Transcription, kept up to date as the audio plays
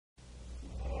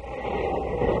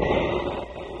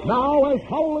Now, as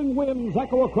howling winds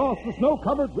echo across the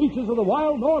snow-covered reaches of the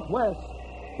wild Northwest,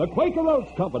 the Quaker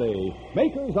Oats Company,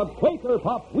 makers of Quaker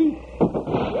Puffed Wheat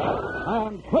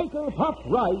and Quaker Puffed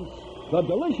Rice, the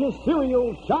delicious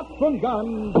cereal shot from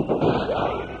guns,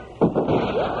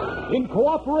 in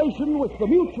cooperation with the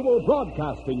Mutual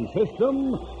Broadcasting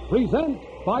System, present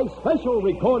by special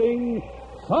recording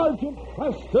Sergeant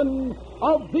Preston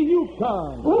of the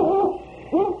Yukon.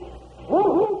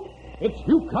 It's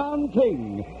Yukon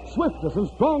King, swiftest and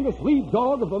strongest lead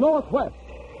dog of the Northwest,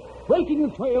 breaking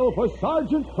the trail for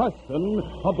Sergeant Preston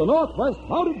of the Northwest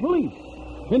Mounted Police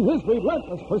in his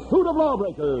relentless pursuit of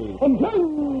lawbreakers. And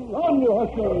King, on your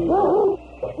hustle.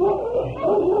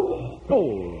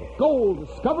 Gold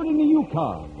discovered in the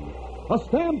Yukon. A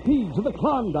stampede to the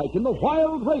Klondike in the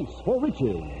wild race for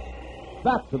riches.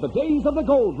 Back to the days of the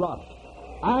gold rush.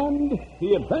 And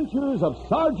the adventures of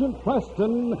Sergeant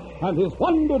Preston and his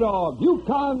wonder dog,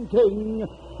 Yukon King,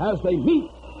 as they meet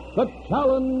the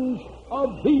challenge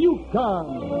of the Yukon.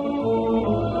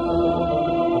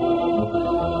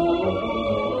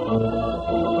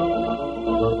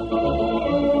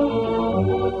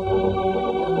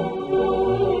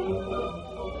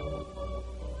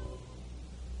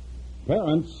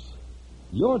 Parents,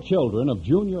 your children of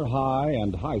junior high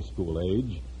and high school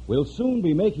age will soon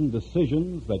be making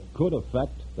decisions that could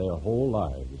affect their whole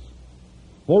lives.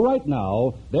 For right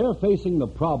now, they're facing the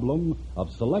problem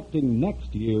of selecting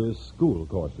next year's school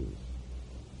courses.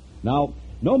 Now,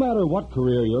 no matter what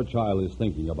career your child is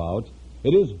thinking about,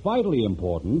 it is vitally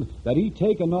important that he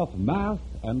take enough math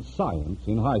and science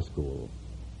in high school.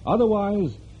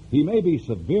 Otherwise, he may be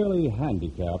severely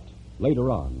handicapped later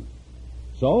on.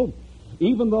 So,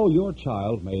 even though your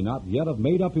child may not yet have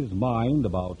made up his mind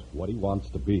about what he wants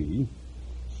to be,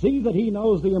 see that he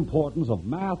knows the importance of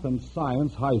math and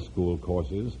science high school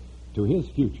courses to his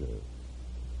future.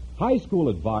 High school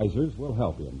advisors will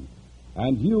help him,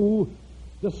 and you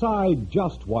decide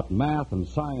just what math and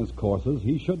science courses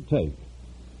he should take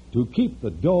to keep the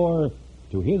door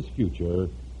to his future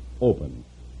open.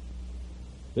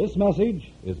 This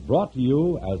message is brought to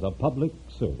you as a public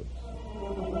service.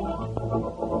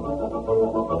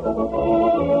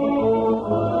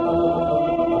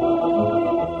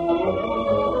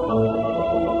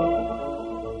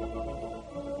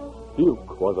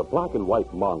 Duke was a black and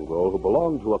white mongrel who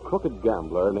belonged to a crooked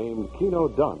gambler named Keno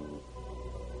Dunn.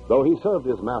 Though he served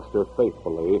his master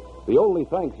faithfully, the only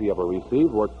thanks he ever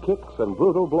received were kicks and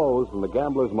brutal blows from the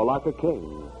gambler's Malacca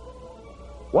cane.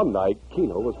 One night,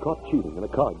 Keno was caught cheating in a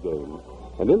card game,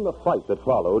 and in the fight that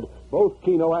followed, both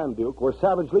Keno and Duke were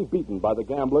savagely beaten by the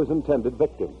gambler's intended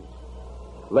victims.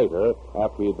 Later,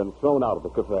 after he had been thrown out of the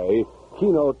cafe,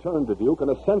 Keno turned to Duke in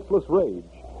a senseless rage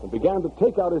and began to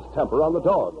take out his temper on the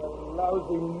dog.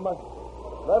 Lousy mutt.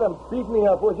 Let him beat me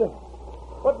up, would you?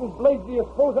 What in blades do you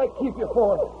suppose I keep you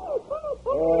for?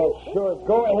 Yeah, sure.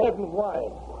 Go ahead and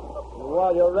whine. And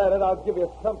while you're at it, I'll give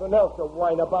you something else to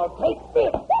whine about. Take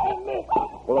this and this.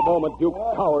 For a moment, Duke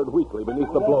cowered weakly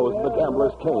beneath the blows of the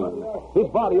gambler's cane, his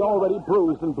body already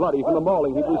bruised and bloody from the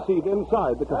mauling he'd received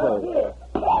inside the cafe.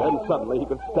 Then suddenly he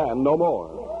could stand no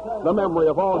more. The memory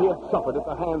of all he had suffered at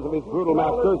the hands of his brutal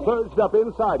master surged up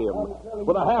inside him.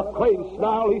 With a half-crazed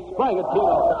snarl, he sprang at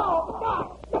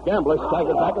Keno. The gambler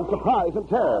staggered back in surprise and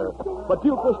terror, but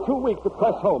Duke was too weak to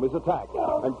press home his attack,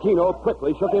 and Keno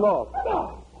quickly shook him off.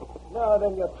 Now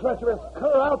then, you treacherous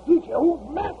cur, I'll teach you who's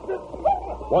master.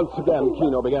 Once again,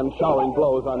 Keno began showering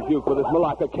blows on Duke with his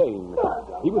Malacca cane.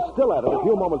 He was still at it a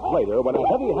few moments later when a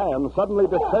heavy hand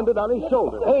suddenly descended on his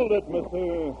shoulder. Hold it,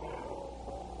 mister.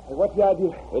 Hey, what's the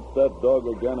idea? Hit that dog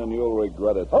again and you'll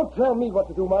regret it. Don't tell me what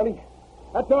to do, Marty.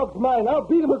 That dog's mine. I'll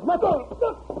beat him as much.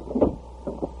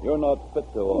 You're not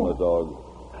fit to own a dog.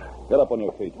 Get up on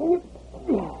your feet. What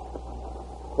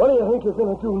do you think you're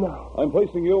going to do now? I'm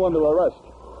placing you under arrest.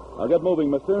 Now get moving,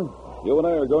 mister. You and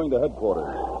I are going to headquarters.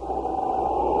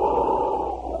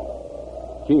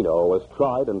 Keno was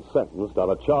tried and sentenced on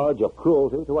a charge of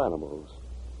cruelty to animals.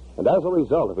 And as a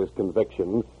result of his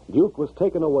conviction, Duke was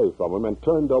taken away from him and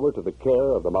turned over to the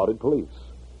care of the mounted police.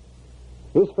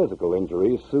 His physical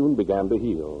injuries soon began to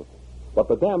heal, but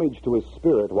the damage to his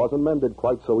spirit wasn't mended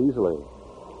quite so easily.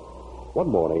 One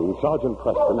morning, Sergeant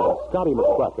Preston and Scotty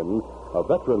McCracken, a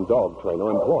veteran dog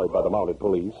trainer employed by the mounted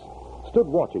police, stood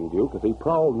watching Duke as he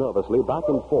prowled nervously back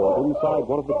and forth inside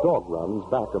one of the dog runs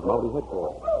back of mounted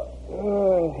headquarters.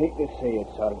 I hate to say it,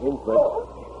 Sergeant, but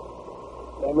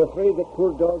I'm afraid that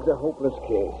poor dog's a hopeless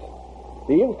case.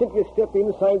 The instant you step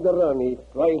inside the run, he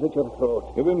flies at your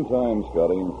throat. Give him time,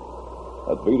 Scotty.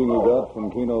 That beating you got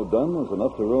from Keno Dunn is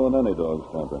enough to ruin any dog's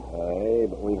temper. Aye,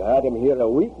 but we've had him here a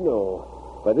week now.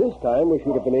 By this time, we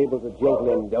should have been able to gentle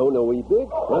him down a wee bit.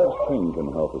 Perhaps King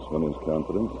can help us win his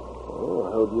confidence.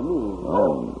 Oh, how do you mean?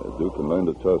 Oh, if Duke can learn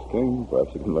to trust King, perhaps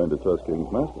he can learn to trust King's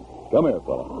master. Come here,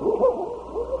 fella.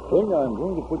 King, I'm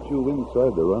going to put you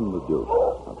inside the run with Duke.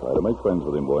 I'll try to make friends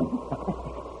with him, boy.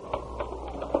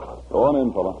 Go on in,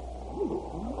 fella.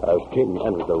 As King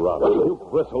entered the run,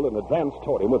 Duke bristled and advanced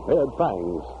toward him with bared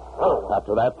fangs.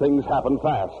 After that, things happened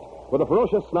fast. With a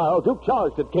ferocious snarl, Duke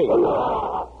charged at King.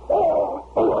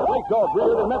 The great dog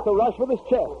reared and met the rush with his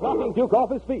chest, knocking Duke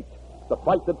off his feet. The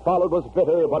fight that followed was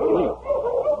bitter but brief.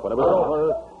 When it was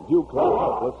over, Duke lay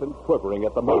helpless and quivering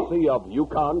at the mercy of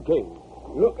Yukon King.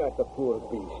 Look at the poor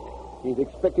beast. He's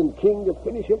expecting King to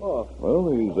finish him off.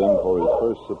 Well, he's in for his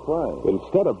first surprise.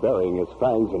 Instead of burying his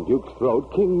fangs in Duke's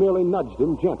throat, King merely nudged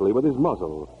him gently with his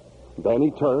muzzle. Then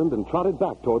he turned and trotted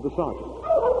back toward the sergeant.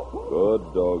 Good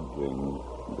dog, King.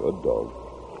 Good dog.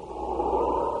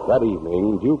 That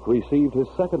evening, Duke received his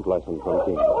second lesson from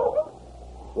King.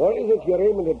 What is it you're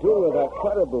aiming to do with that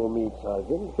caribou meat,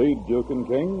 Sergeant? Feed Duke and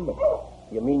King?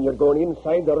 You mean you're going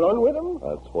inside the run with him?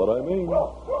 That's what I mean.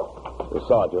 The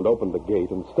sergeant opened the gate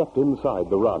and stepped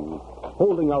inside the run,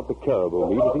 holding out the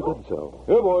caribou meat as he did so.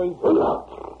 Here, boys.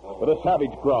 With a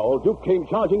savage growl, Duke came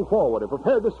charging forward and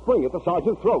prepared to spring at the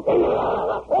sergeant's throat.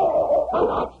 The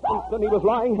next instant, he was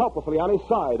lying helplessly on his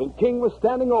side, and King was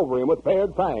standing over him with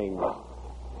bared fangs.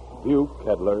 Duke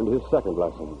had learned his second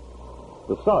lesson.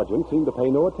 The sergeant seemed to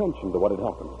pay no attention to what had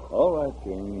happened. All right,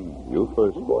 King. You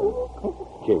first, boy.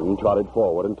 King trotted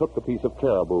forward and took the piece of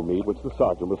caribou meat which the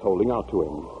sergeant was holding out to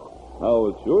him. Now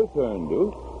it's your turn,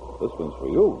 Duke. This one's for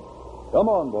you. Come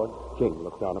on, boy. King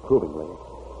looked down approvingly.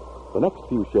 The next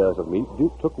few shares of meat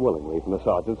Duke took willingly from the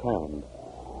sergeant's hand.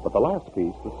 But the last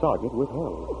piece the sergeant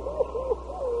withheld.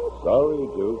 Sorry,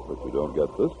 Duke, but you don't get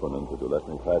this one until you let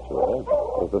me pat your head.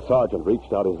 As the sergeant reached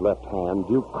out his left hand,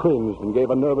 Duke cringed and gave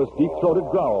a nervous, deep-throated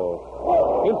growl.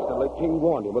 Instantly, King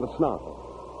warned him with a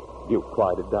snarl. Duke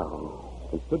quieted down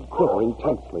and stood quivering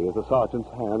tensely as the sergeant's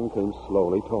hand came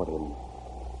slowly toward him.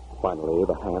 Finally,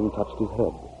 the hand touched his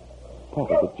head,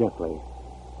 patted it gently,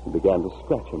 and began to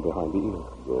scratch him behind the ear.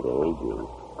 Good old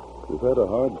Duke. You've had a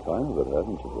hard time of it,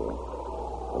 haven't you, boy?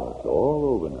 Well, it's all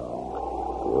over now.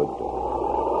 Good dog.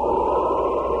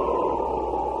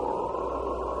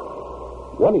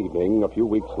 One evening, a few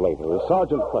weeks later,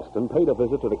 Sergeant Preston paid a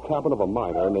visit to the cabin of a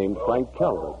miner named Frank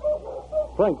Calvert.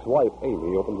 Frank's wife,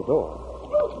 Amy, opened the door.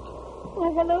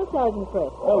 Well, hello, Sergeant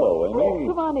Preston. Hello, Amy.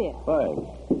 Come on in. Thanks.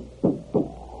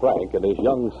 Frank and his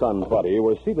young son, Buddy,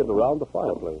 were seated around the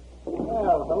fireplace.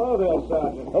 Well, hello there,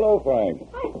 Sergeant. Hello, Frank.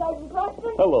 Hi, Sergeant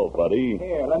Preston. Hello, Buddy.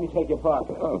 Here, let me take your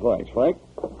pocket. Oh, thanks, Frank.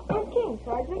 I'm King,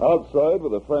 Sergeant. Outside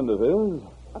with a friend of his.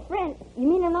 A friend? You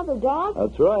mean another dog?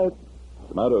 That's right. As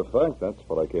a matter of fact, that's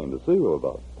what I came to see you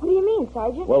about. What do you mean,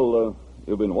 Sergeant? Well,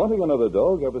 you've been wanting another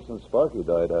dog ever since Sparky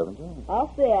died, haven't you?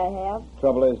 I'll say I have.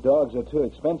 Trouble is, dogs are too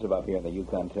expensive up here in the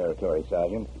Yukon Territory,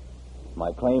 Sergeant.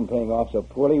 My claim paying off so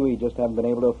poorly, we just haven't been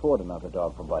able to afford another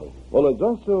dog for Buddy. Well, it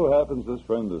just so happens this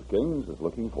friend of King's is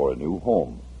looking for a new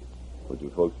home. Would you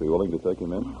folks be willing to take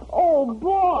him in? Oh,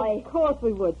 boy. Of course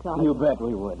we would, Sergeant. You bet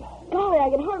we would. Golly, I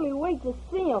can hardly wait to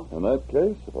see him. In that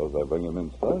case, suppose I bring him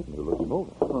inside and you look him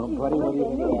over. Oh, Buddy, what do you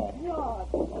think of that?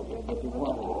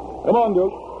 Come on,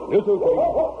 Duke. You too,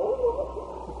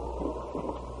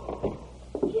 King.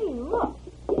 Gee, look.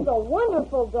 He's a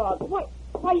wonderful dog.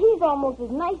 Why, he's almost as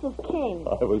nice as King.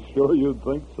 I was sure you'd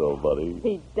think so, buddy.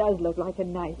 He does look like a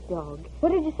nice dog.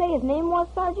 What did you say his name was,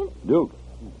 Sergeant? Duke.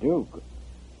 Duke.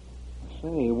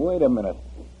 Say, wait a minute.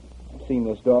 I've seen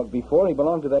this dog before. He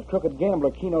belonged to that crooked gambler,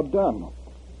 Keno Dunn.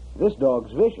 This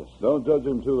dog's vicious. Don't judge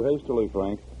him too hastily,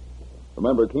 Frank.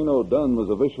 Remember, Keno Dunn was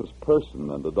a vicious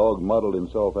person, and the dog modeled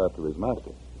himself after his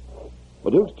master.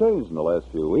 But Duke's changed in the last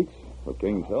few weeks. With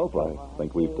King's help, I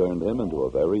think we've turned him into a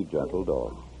very gentle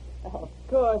dog. Of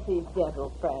course he's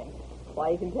gentle, Frank.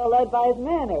 Why, you can tell that by his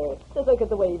manner. Just look at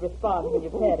the way he responds when you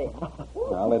pet him.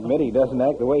 I'll admit he doesn't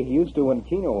act the way he used to when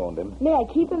Keno owned him. May I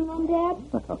keep him then, Dad?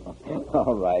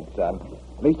 All right, son.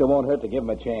 At least it won't hurt to give him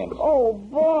a chance. Oh,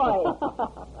 boy.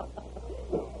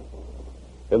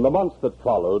 In the months that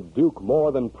followed, Duke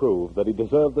more than proved that he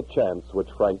deserved the chance which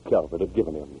Frank Calvert had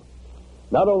given him.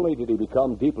 Not only did he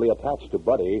become deeply attached to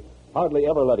Buddy, hardly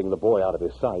ever letting the boy out of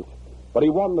his sight, but he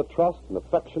won the trust and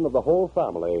affection of the whole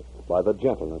family by the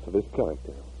gentleness of his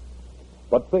character.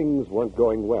 But things weren't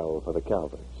going well for the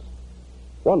Calverts.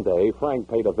 One day, Frank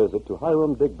paid a visit to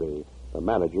Hiram Digby, the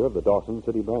manager of the Dawson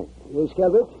City Bank. Yes,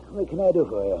 Calvert, what can I do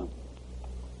for you?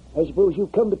 I suppose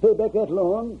you've come to pay back that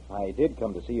loan? I did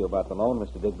come to see you about the loan,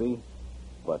 Mr. Digby,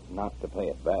 but not to pay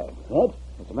it back. What?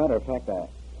 As a matter of fact,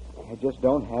 I just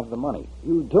don't have the money.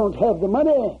 You don't have the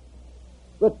money?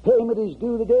 But payment is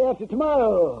due the day after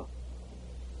tomorrow.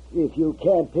 If you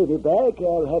can't pay me back,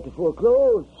 I'll have to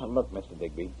foreclose. Now, look, Mr.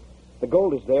 Digby, the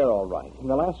gold is there all right. In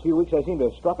the last few weeks, I seem to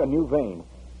have struck a new vein.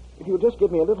 If you'll just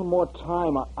give me a little more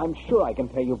time, I'm sure I can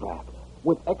pay you back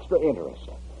with extra interest.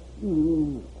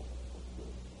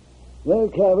 Well,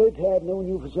 Calvert, I've known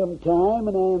you for some time,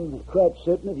 and I'm quite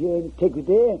certain of your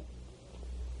integrity.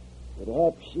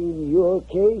 Perhaps in your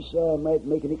case, I might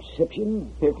make an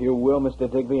exception. If you will, Mr.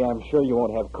 Digby, I'm sure you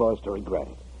won't have cause to regret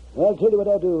it. I'll tell you what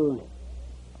I'll do.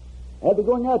 I'll be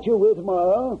going out your way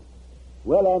tomorrow.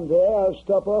 While I'm there, I'll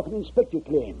stop off and inspect your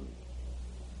claim.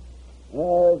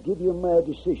 I'll give you my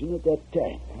decision at that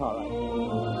time. All right.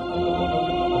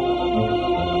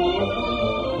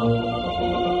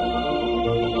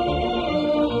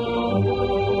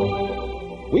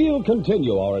 We'll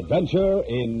continue our adventure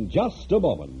in just a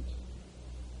moment.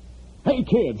 Hey,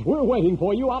 kids, we're waiting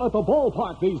for you out at the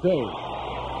ballpark these days.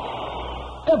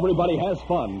 Everybody has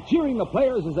fun, cheering the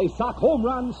players as they sock home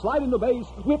runs, slide into base,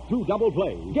 whip through double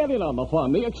plays. Get in on the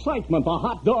fun, the excitement, the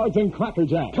hot dogs, and Cracker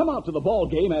Jack. Come out to the ball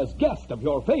game as guest of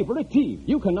your favorite team.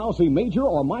 You can now see major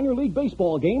or minor league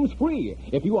baseball games free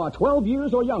if you are 12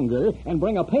 years or younger and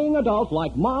bring a paying adult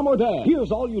like mom or dad.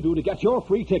 Here's all you do to get your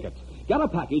free ticket. Get a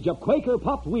package of Quaker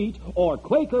puffed wheat or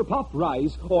Quaker puffed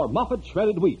rice or Muffet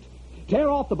shredded wheat. Tear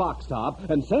off the box top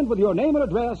and send with your name and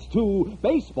address to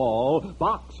Baseball,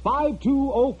 Box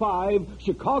 5205,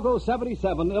 Chicago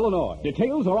 77, Illinois.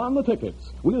 Details are on the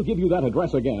tickets. We'll give you that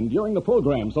address again during the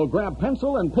program, so grab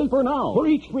pencil and paper now. For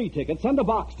each free ticket, send a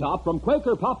box top from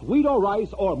Quaker Puffed Wheat or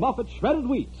Rice or Muffet Shredded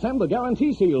Wheat. Send the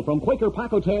guarantee seal from Quaker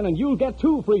Paco-10 and you'll get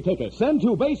 2 free tickets. Send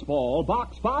to Baseball,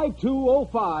 Box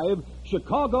 5205,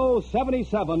 Chicago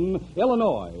 77,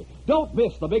 Illinois. Don't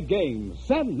miss the big game.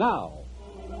 Send now.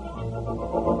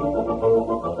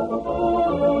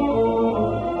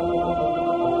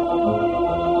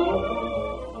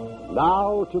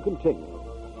 Now to continue.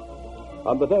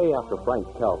 On the day after Frank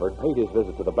Calvert paid his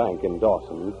visit to the bank in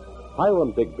Dawson,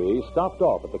 Hiram Digby stopped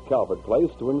off at the Calvert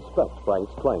place to inspect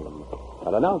Frank's claim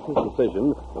and announce his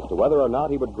decision as to whether or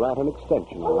not he would grant an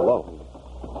extension on the loan.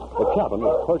 The cabin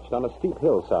was perched on a steep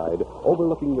hillside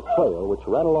overlooking the trail which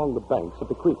ran along the banks of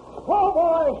the creek. Whoa,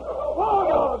 boys! Whoa,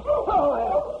 dogs!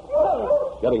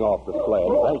 Getting off the sled,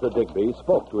 Banker Digby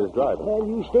spoke to his driver. Well,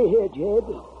 you stay here, Jed.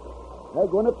 I'm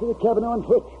going up to the cabin on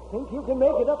foot. Think you can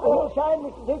make it up the hillside,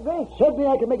 Mr. Digby? Certainly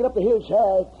I can make it up the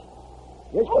hillside.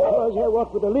 Just because I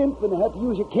walk with a limp and I have to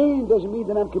use a cane doesn't mean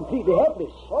that I'm completely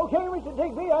helpless. Okay, Mr.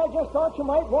 Digby, I just thought you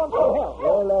might want some help.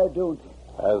 Well, I don't.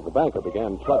 As the banker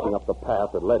began trudging up the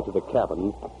path that led to the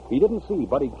cabin, he didn't see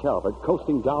Buddy Calvert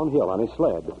coasting downhill on his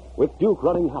sled, with Duke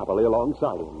running happily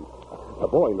alongside him. The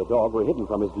boy and the dog were hidden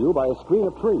from his view by a screen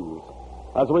of trees.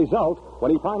 As a result, when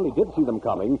he finally did see them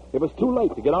coming, it was too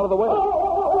late to get out of the way.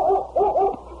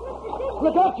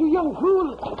 Look out, you young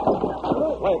fool!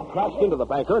 The sled crashed into the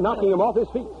banker, knocking him off his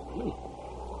feet.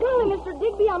 Golly, Mr.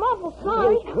 Digby, I'm awful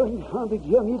sorry. You confounded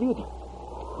young idiot.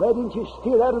 Why didn't you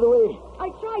steer out of the way? I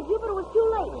tried to, but it was too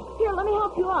late. Here, let me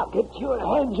help you up. Get your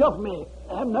hands off me.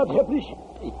 I'm not helpless.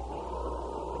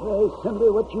 Well,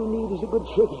 someday what you need is a good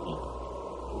shaking.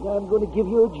 And I'm going to give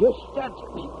you just that.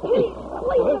 Please,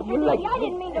 Mr. Digby, I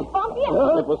didn't mean to bump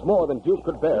you. It was more than Duke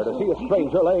could bear to see a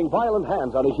stranger laying violent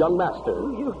hands on his young master.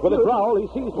 With a growl, he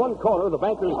seized one corner of the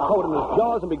banker's coat in his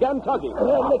jaws and began tugging.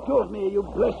 Let go of me, you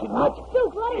blessed nut.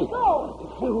 Duke, let him go.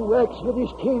 If you wax with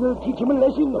this cane, will teach him a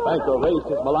lesson. The banker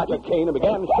raised his Malacca cane and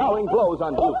began showering blows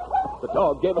on Duke. The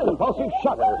dog gave a convulsive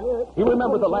shudder. He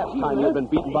remembered the last time he had been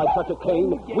beaten by such a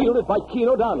cane, wielded by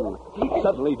Keno Dunn.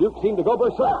 Suddenly, Duke seemed to go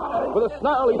berserk. With a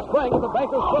snarl, he sprang at the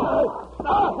banker's throat.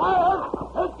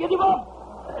 Get him up!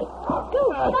 Duke,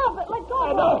 stop it. Let go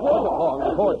of him. It wasn't long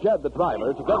before Jed, the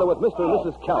driver, together with Mr. and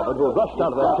Mrs. Calvert, who had rushed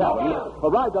out of their cabin,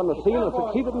 arrived on the scene and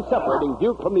succeeded in separating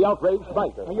Duke from the outraged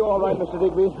banker. Are you all right, Mr.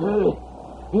 Digby? I'm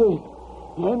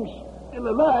still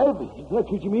alive, if that's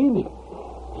what you mean.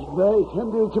 By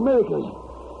thunder, it's a miracle.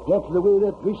 After the way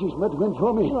that vicious mutt went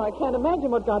for me. Well, I can't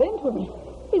imagine what got into him.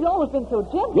 He's always been so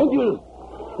gentle. Gentle!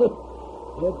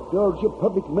 That dog's a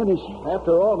public menace.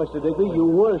 After all, Mr. Digby, you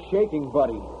were shaking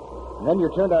Buddy. And then you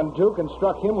turned on Duke and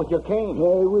struck him with your cane.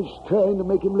 I was trying to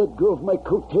make him let go of my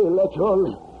coattail, that's all.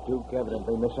 Duke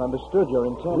evidently misunderstood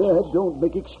your intent. Yeah, don't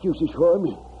make excuses for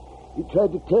him. He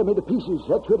tried to tear me to pieces,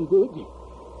 that's what he did.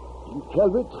 And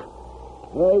Calvert,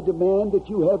 I demand that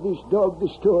you have this dog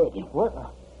destroyed. What?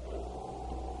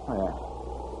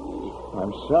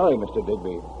 I'm sorry, Mr.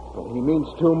 Digby, but he means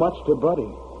too much to Buddy.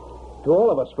 To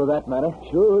all of us, for that matter.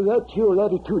 So that's your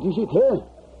attitude, is it, huh?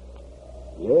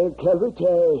 Well, Calvert,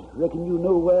 I reckon you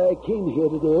know why I came here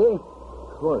today.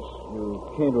 Of course.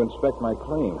 You came to inspect my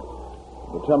claim.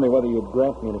 You tell me whether you'd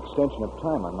grant me an extension of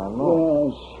time on my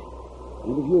loan. Yes.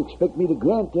 And if you expect me to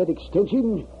grant that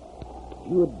extension,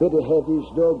 you had better have this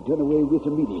dog done away with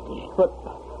immediately. But,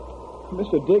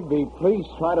 Mr. Digby, please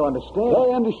try to understand.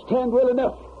 I understand well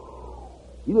enough.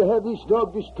 You have this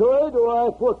dog destroyed, or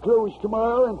I foreclose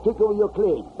tomorrow and take over your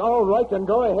claim. All right, then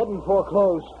go ahead and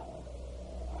foreclose.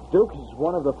 Duke is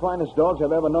one of the finest dogs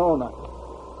I've ever known.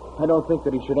 I don't think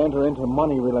that he should enter into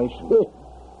money relations.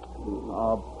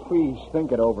 Please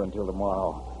think it over until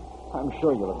tomorrow. I'm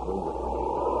sure you'll agree with me.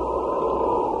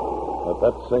 At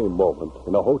that same moment,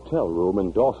 in a hotel room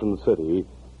in Dawson City,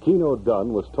 Keno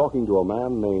Dunn was talking to a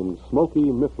man named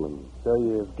Smokey Mifflin. So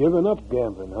you've given up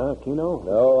gambling, huh, Keno?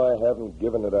 No, I haven't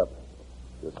given it up.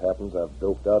 Just happens I've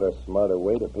doped out a smarter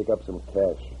way to pick up some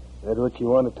cash. That what you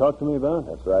want to talk to me about?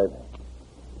 That's right.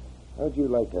 How'd you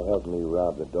like to help me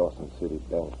rob the Dawson City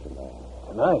Bank tonight?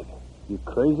 Tonight? You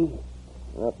crazy?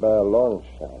 Not by a long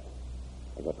shot.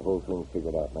 I got the whole thing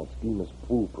figured out. My scheme is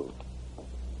foolproof.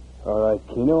 All right,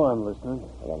 Keno, I'm listening.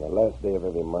 Well, on the last day of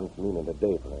every month, meaning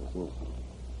today, for instance,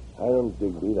 Hiram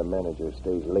Digby, the manager,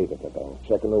 stays late at the bank,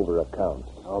 checking over accounts.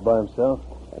 All by himself?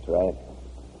 That's right.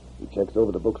 He checks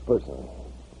over the books personally.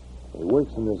 He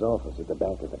works in his office at the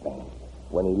back of the bank.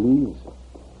 When he leaves,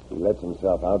 he lets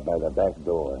himself out by the back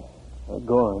door.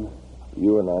 Go on.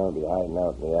 You and I will be hiding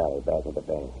out in the alley back of the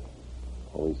bank.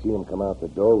 When we see him come out the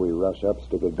door, we rush up,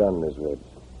 stick a gun in his ribs.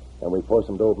 Then we force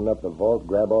him to open up the vault,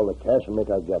 grab all the cash, and make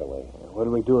our getaway. What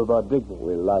do we do about Digby?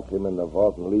 We lock him in the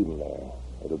vault and leave him there.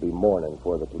 It'll be morning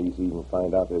before the police even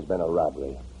find out there's been a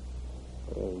robbery.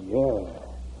 Yeah.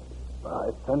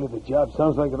 By thunder, the job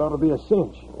sounds like it ought to be a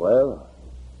cinch. Well,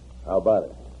 how about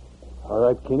it? All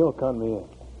right, Keno, count me in.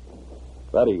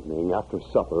 That evening, after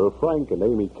supper, Frank and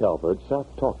Amy Calvert sat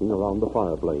talking around the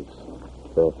fireplace.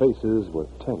 Their faces were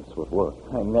tense with work.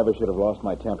 I never should have lost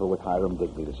my temper with Hiram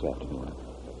Digby this afternoon.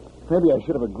 Maybe I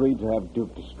should have agreed to have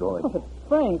Duke destroyed. Oh, but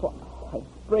Frank, I'd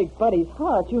break Buddy's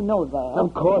heart. You know that.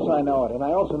 Of course I know it. And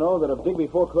I also know that if Digby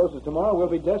forecloses tomorrow, we'll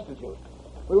be destitute.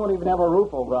 We won't even have a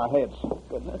roof over our heads.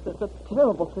 Goodness, it's a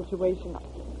terrible situation.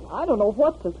 I don't know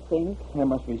what to think. There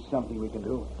must be something we can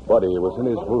do. Buddy was in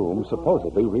his room,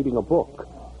 supposedly reading a book.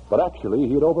 But actually,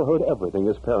 he had overheard everything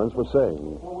his parents were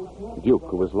saying. Duke,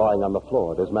 who was lying on the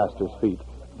floor at his master's feet,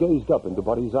 gazed up into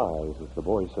Buddy's eyes as the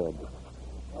boy said,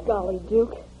 Golly,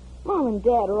 Duke, Mom and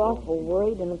Dad are awful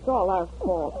worried, and it's all our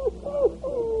fault.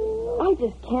 I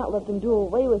just can't let them do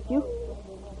away with you.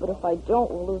 But if I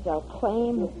don't, we'll lose our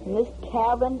claim and this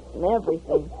cabin and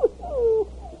everything.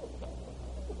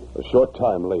 A short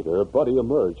time later, Buddy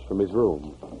emerged from his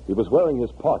room. He was wearing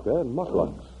his parka and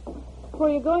mukluks. Where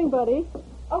are you going, Buddy?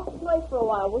 I'll play for a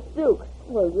while with Duke.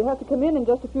 Well, you have to come in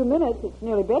just a few minutes. It's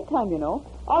nearly bedtime, you know.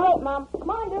 All right, Mom. Come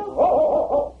on, Duke.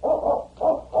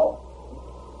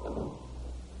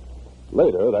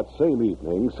 Later that same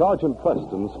evening, Sergeant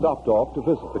Preston stopped off to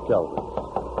visit the Calverts.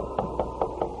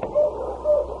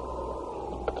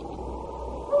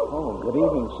 Oh, good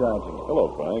evening, Sergeant.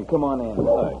 Hello, Frank. Come on in.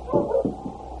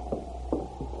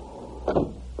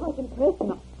 Sergeant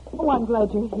Preston. Oh, I'm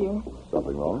glad you're here.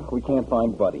 Something wrong? We can't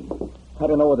find Buddy. I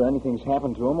don't know whether anything's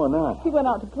happened to him or not. He went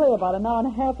out to play about an hour and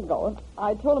a half ago, and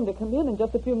I told him to come in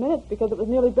just a few minutes because it was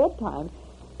nearly bedtime.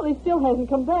 Well, he still hasn't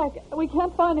come back. We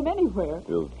can't find him anywhere.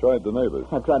 You've tried the neighbors.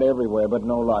 I've tried everywhere, but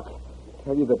no luck.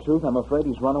 Tell you the truth, I'm afraid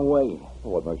he's run away.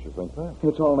 What makes you think that?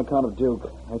 It's all on account of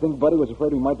Duke. I think Buddy was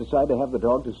afraid we might decide to have the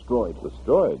dog destroyed.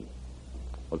 Destroyed?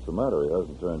 What's the matter? He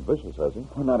hasn't turned vicious, has he?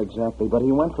 Well, not exactly, but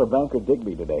he went for Banker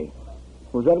Digby today.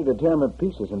 He was ready to tear him in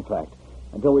pieces, in fact,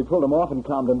 until we pulled him off and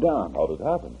calmed him down. How did it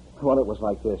happen? Well, it was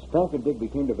like this. Banker Digby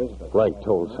came to visit us. Frank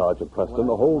told Sergeant Preston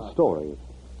the whole story.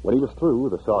 When he was through,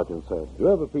 the sergeant said, Do you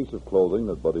have a piece of clothing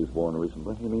that Buddy's worn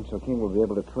recently? You mean so King will be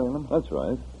able to trail him? That's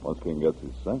right. Once King gets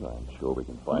his scent, I'm sure we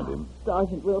can find him.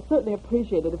 Sergeant, we'll certainly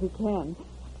appreciate it if we can.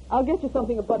 I'll get you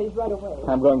something of Buddy's right away.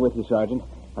 I'm going with you, Sergeant.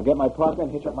 I'll get my parka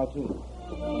and hitch up my team.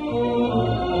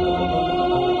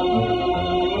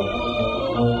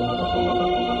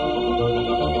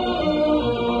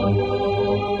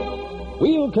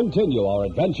 We'll continue our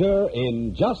adventure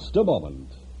in just a moment.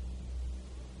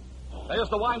 There's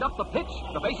the wind-up, the pitch,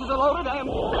 the bases are loaded, and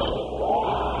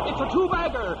it's a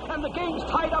two-bagger, and the game's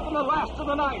tied up in the last of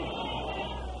the ninth.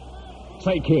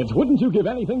 Say, kids, wouldn't you give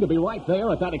anything to be right there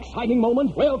at that exciting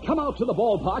moment? Well, come out to the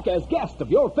ballpark as guest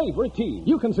of your favorite team.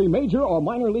 You can see major or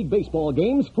minor league baseball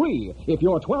games free if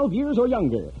you're 12 years or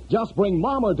younger. Just bring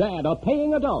mom or dad, a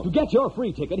paying adult. To get your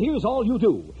free ticket, here's all you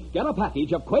do. Get a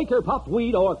package of Quaker puffed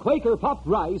wheat or Quaker puffed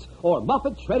rice or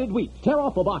Muffet shredded wheat. Tear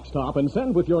off the box top and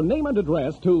send with your name and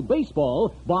address to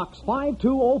Baseball, Box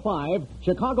 5205,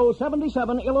 Chicago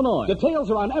 77, Illinois.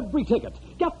 Details are on every ticket.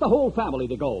 Get the whole family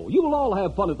to go. You'll all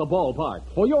have fun at the ballpark.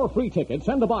 For your free ticket,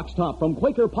 send a box top from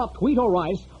Quaker puffed wheat or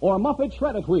rice or Muffet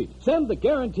shredded wheat. Send the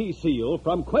guarantee seal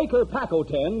from Quaker Paco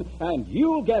 10, and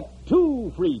you'll get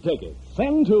 2 free tickets.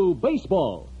 Send to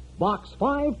Baseball, Box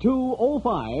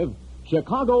 5205,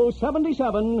 Chicago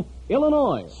 77,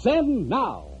 Illinois. Send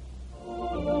now.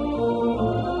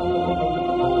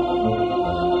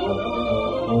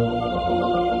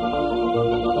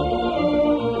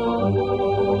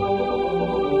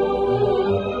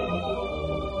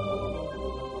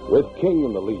 With King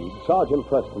in the lead, Sergeant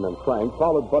Preston and Frank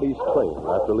followed Buddy's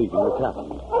trail after leaving the cabin.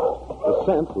 The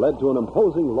scent led to an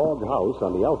imposing log house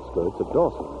on the outskirts of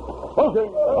Dawson. Okay.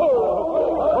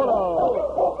 Hold on.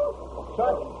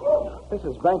 Sergeant, this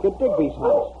is Banker Digby's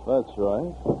house. That's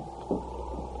right.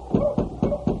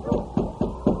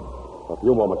 A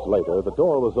few moments later, the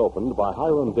door was opened by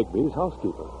Hiram Digby's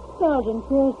housekeeper. Sergeant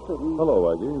Preston.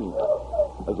 Hello, Aggie.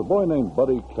 Has a boy named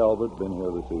Buddy Calvert been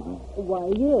here this evening? Why,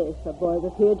 yes. A boy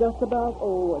was here just about,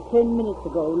 10 minutes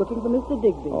ago, looking for Mr.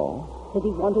 Digby. Oh? Said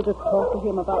he wanted to talk to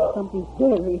him about something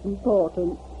very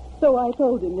important. So I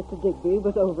told him Mr. Digby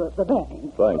was over at the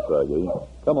bank. Thanks, Aggie.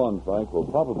 Come on, Frank. We'll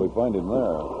probably find him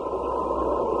there.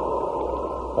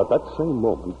 At that same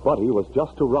moment, Buddy was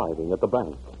just arriving at the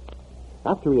bank.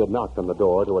 After he had knocked on the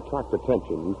door to attract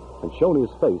attention and shown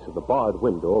his face at the barred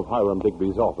window of Hiram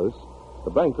Digby's office, the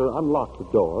banker unlocked the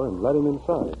door and let him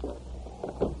inside.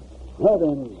 Now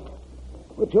then,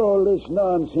 what's all this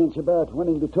nonsense about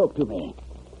wanting to talk to me,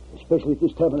 especially at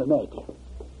this time of the night?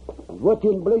 And what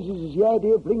in blazes is the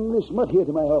idea of bringing this mutt here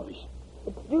to my office?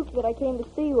 It's Duke that I came to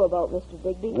see you about, Mr.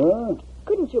 Digby. Huh?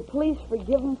 Couldn't you please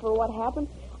forgive him for what happened?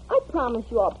 I promise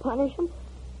you I'll punish him.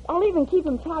 I'll even keep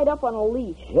him tied up on a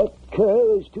leash. That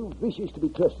cur is too vicious to be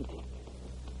trusted.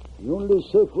 The only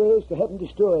safe way is to have him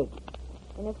destroyed.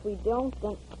 And if we don't,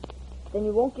 then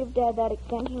you won't give Dad that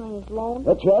extension on his loan?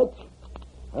 That's right.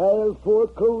 I'll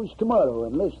foreclose tomorrow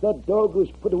unless that dog was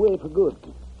put away for good.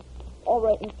 All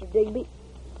right, Mr. Digby.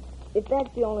 If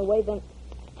that's the only way, then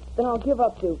I'll give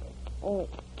up Duke. Only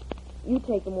you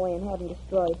take him away and have him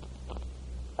destroyed.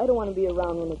 I don't want to be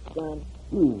around when it's done.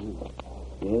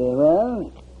 Very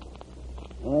well.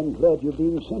 I'm glad you're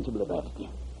being sensible about it.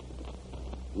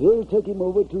 We'll take him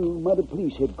over to Mother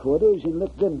Police headquarters and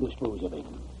let them dispose of him.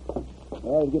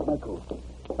 I'll get my coat.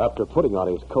 After putting on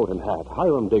his coat and hat,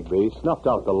 Hiram Digby snuffed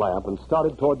out the lamp and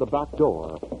started toward the back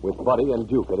door, with Buddy and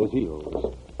Duke at his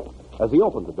heels. As he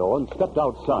opened the door and stepped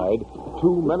outside,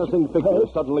 2 menacing figures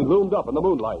suddenly loomed up in the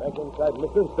moonlight. Back inside,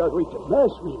 mister. Start reaching.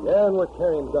 Last week. Yeah, and we're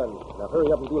carrying guns. Now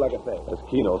hurry up and do like I say. As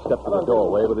Keno stepped to the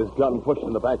doorway with his gun pushed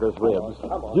in the banker's ribs,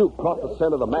 Duke caught the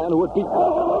scent of the man who had beaten him.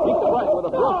 He sprang with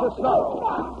a ferocious snarl.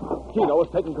 Keno was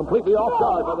taken completely off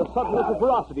guard by the suddenness and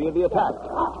ferocity of the attack.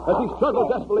 As he struggled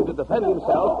desperately to defend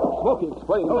himself, Smokey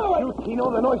exclaimed, Don't shoot,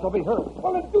 Keno. The noise will be heard.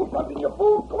 Well, then do something, you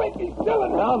fool. Quick, he's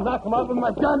killing me. I'll knock him out with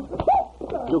my gun.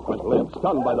 Duke went limp,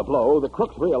 stunned by the blow. The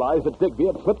crooks realized that Digby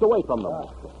had slipped away from them.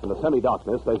 In the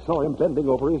semi-darkness, they saw him bending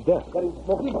over his desk. Got him,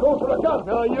 Smokey. Go for the gun.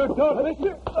 No, you don't,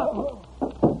 mister.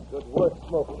 Good work,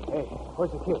 Smokey. Hey,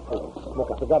 where's the kid?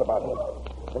 Smokey, I forgot about him.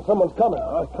 And someone's coming.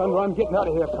 Thunder, I'm getting out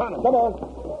of here. Come on.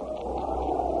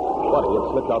 Buddy had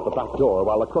slipped out the back door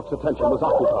while the crook's attention was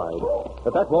occupied.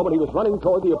 At that moment, he was running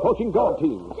toward the approaching dog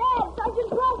teams. Dad,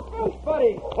 Sergeant Preston!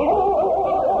 Buddy.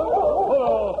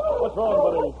 What's wrong,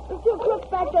 Buddy? There's 2 crooks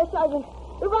back there, Sergeant.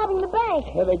 They're robbing the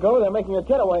bank. Here they go. They're making a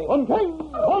getaway. On, King!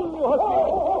 On, you husky!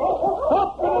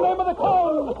 Stop in the name of the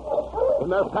crown! In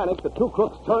their panic, the 2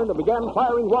 crooks turned and began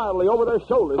firing wildly over their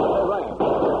shoulders as they ran.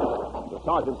 The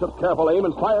sergeant took careful aim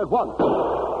and fired once.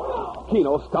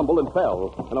 Keno stumbled and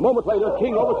fell, and a moment later,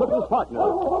 King overtook his partner.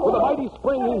 With a mighty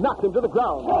spring, he knocked him to the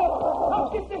ground. I'll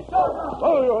get this soldier.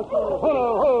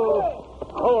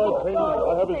 All right, King.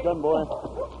 I have his gun, boy.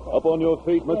 Up on your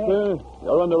feet, mister.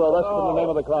 You're under arrest in the name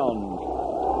of the crown.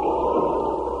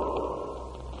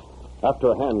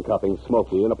 After handcuffing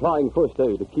Smokey and applying first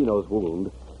aid to Keno's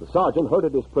wound, the sergeant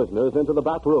herded his prisoners into the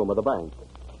back room of the bank.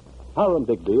 Hiram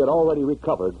Digby had already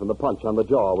recovered from the punch on the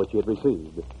jaw which he had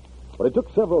received. But it took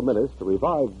several minutes to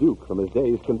revive Duke from his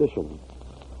dazed condition.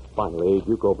 Finally,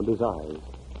 Duke opened his eyes,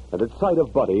 and at sight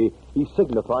of Buddy, he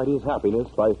signified his happiness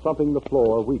by thumping the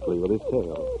floor weakly with his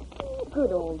tail.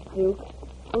 Good old Duke.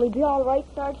 Will he be all right,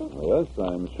 Sergeant? Yes,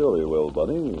 I'm sure he will,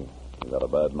 Buddy. He got a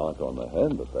bad knock on the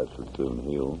head, but that should soon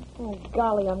heal. Oh,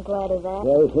 golly, I'm glad of that.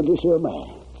 Well, for this, so am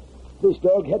I. If this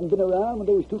dog hadn't been around when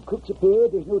those 2 crooks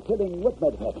appeared, there's no telling what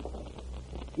might have happened.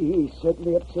 He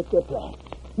certainly upset their plans.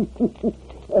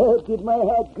 Did my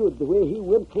heart good the way he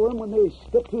went for him when they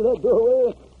stepped through that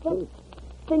doorway.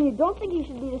 Then you don't think he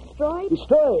should be destroyed?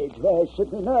 Destroyed? Why,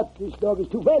 certainly not. This dog is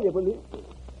too valuable.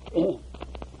 Of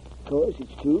course,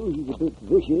 it's true. He's a bit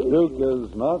vicious. Duke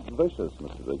is not vicious,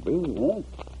 Mr. Digby. Huh?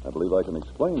 I believe I can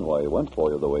explain why he went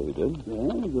for you the way he did.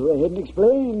 Well, go ahead and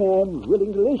explain. I'm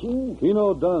willing to listen.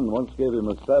 Keno Dunn once gave him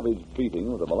a savage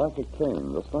beating with a Malacca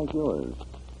cane, just like yours.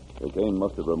 The cane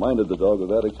must have reminded the dog of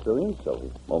that experience, so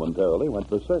he momentarily went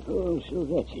berserk. Oh, so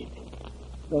that's it.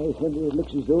 By thunder, it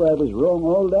looks as though I was wrong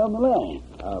all down the line.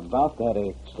 About that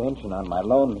extension on my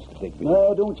loan, Mr. Digby.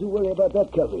 No, don't you worry about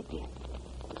that, Calvert.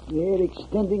 We're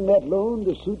extending that loan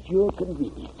to suit your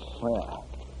convenience. Well,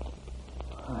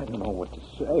 I don't know what to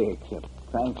say, except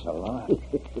thanks a lot.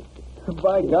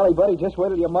 By golly, buddy, just wait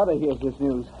till your mother hears this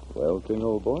news. Well, King,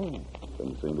 old boy,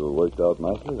 things seem to have worked out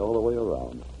nicely all the way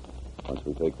around. Once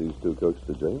we take these two cooks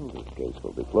to jail, this case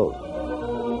will be closed.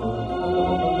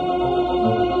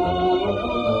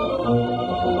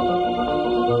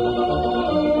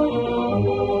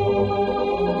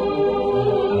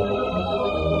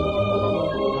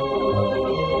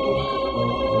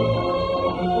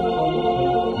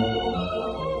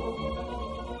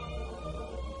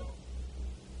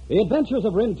 The Adventures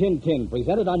of Rin Tin Tin,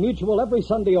 presented on Mutual every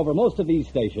Sunday over most of these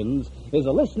stations, is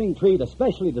a listening treat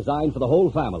especially designed for the whole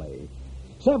family.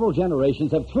 Several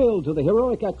generations have thrilled to the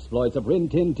heroic exploits of Rin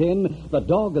Tin Tin, the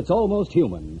dog that's almost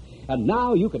human. And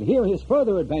now you can hear his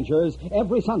further adventures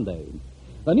every Sunday.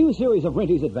 The new series of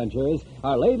Rinty's adventures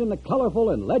are laid in the colorful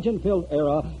and legend-filled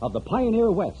era of the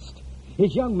pioneer West.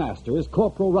 His young master is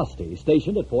Corporal Rusty,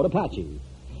 stationed at Fort Apache.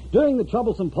 During the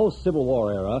troublesome post-Civil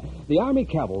War era, the Army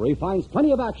Cavalry finds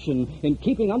plenty of action in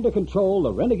keeping under control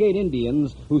the renegade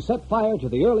Indians who set fire to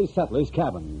the early settlers'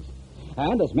 cabins.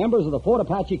 And as members of the Fort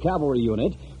Apache Cavalry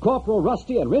Unit, Corporal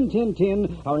Rusty and Rin Tin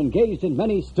Tin are engaged in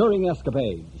many stirring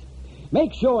escapades.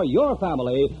 Make sure your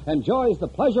family enjoys the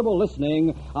pleasurable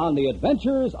listening on the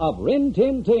Adventures of Rin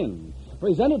Tin Tin,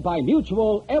 presented by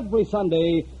Mutual every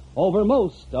Sunday over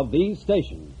most of these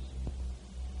stations.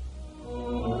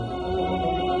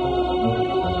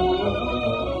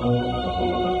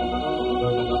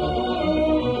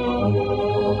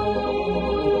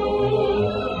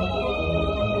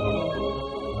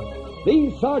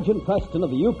 These Sergeant Preston of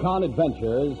the Yukon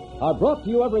Adventures are brought to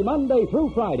you every Monday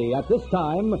through Friday at this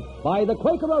time by the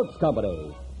Quaker Oats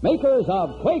Company, makers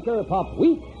of Quaker Puff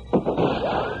Wheat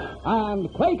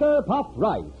and Quaker Puff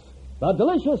Rice, the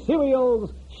delicious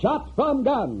cereals shot from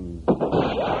guns.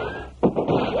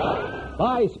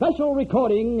 By special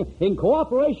recording in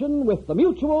cooperation with the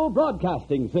Mutual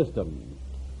Broadcasting System.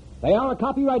 They are a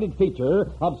copyrighted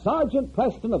feature of Sergeant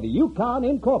Preston of the Yukon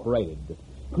Incorporated.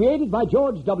 Created by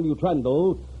George W.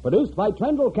 Trendle, produced by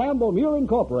Trendle Campbell Muir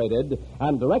Incorporated,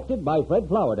 and directed by Fred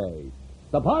Flowerday.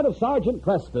 The part of Sergeant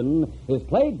Preston is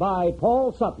played by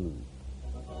Paul Sutton.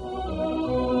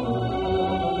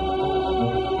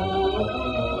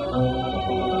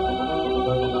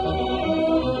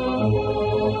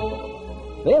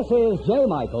 This is J.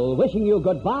 Michael wishing you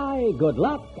goodbye, good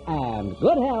luck, and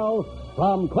good health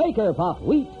from Quaker Puff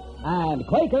Wheat and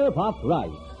Quaker Puff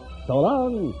Rice. So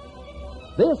long.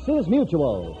 This is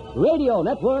Mutual, Radio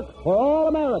Network for all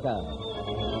America.